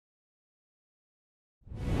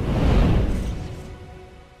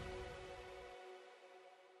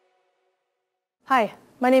Hi,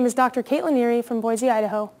 my name is Dr. Kaitlin Neary from Boise,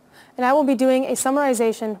 Idaho, and I will be doing a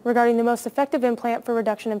summarization regarding the most effective implant for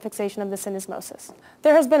reduction and fixation of the sindesmosis.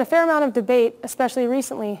 There has been a fair amount of debate, especially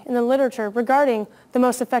recently, in the literature regarding the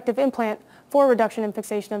most effective implant for reduction and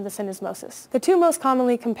fixation of the sindesmosis. The two most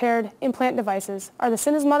commonly compared implant devices are the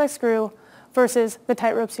syndesmotic screw versus the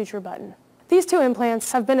TightRope suture button. These two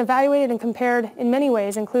implants have been evaluated and compared in many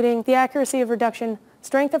ways, including the accuracy of reduction,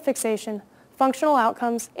 strength of fixation, functional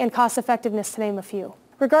outcomes, and cost effectiveness, to name a few.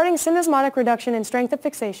 Regarding syndesmotic reduction and strength of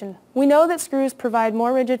fixation, we know that screws provide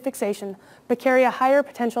more rigid fixation but carry a higher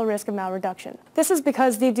potential risk of malreduction. This is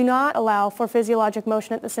because they do not allow for physiologic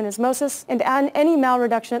motion at the syndesmosis, and any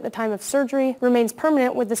malreduction at the time of surgery remains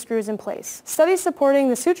permanent with the screws in place. Studies supporting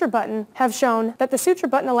the suture button have shown that the suture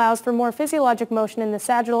button allows for more physiologic motion in the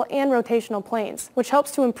sagittal and rotational planes, which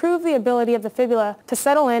helps to improve the ability of the fibula to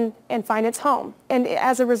settle in and find its home, and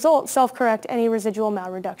as a result, self-correct any residual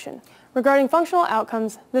malreduction. Regarding functional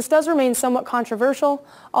outcomes, this does remain somewhat controversial,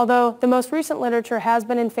 although the most recent literature has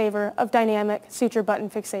been in favor of dynamic suture button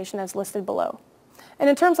fixation as listed below. And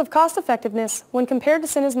in terms of cost effectiveness, when compared to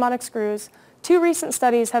syndesmotic screws, two recent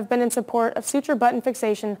studies have been in support of suture button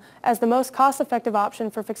fixation as the most cost-effective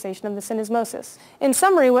option for fixation of the syndesmosis. In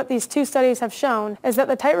summary, what these two studies have shown is that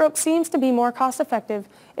the TightRope seems to be more cost-effective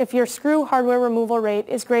if your screw hardware removal rate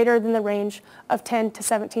is greater than the range of 10 to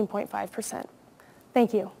 17.5%.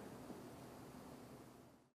 Thank you.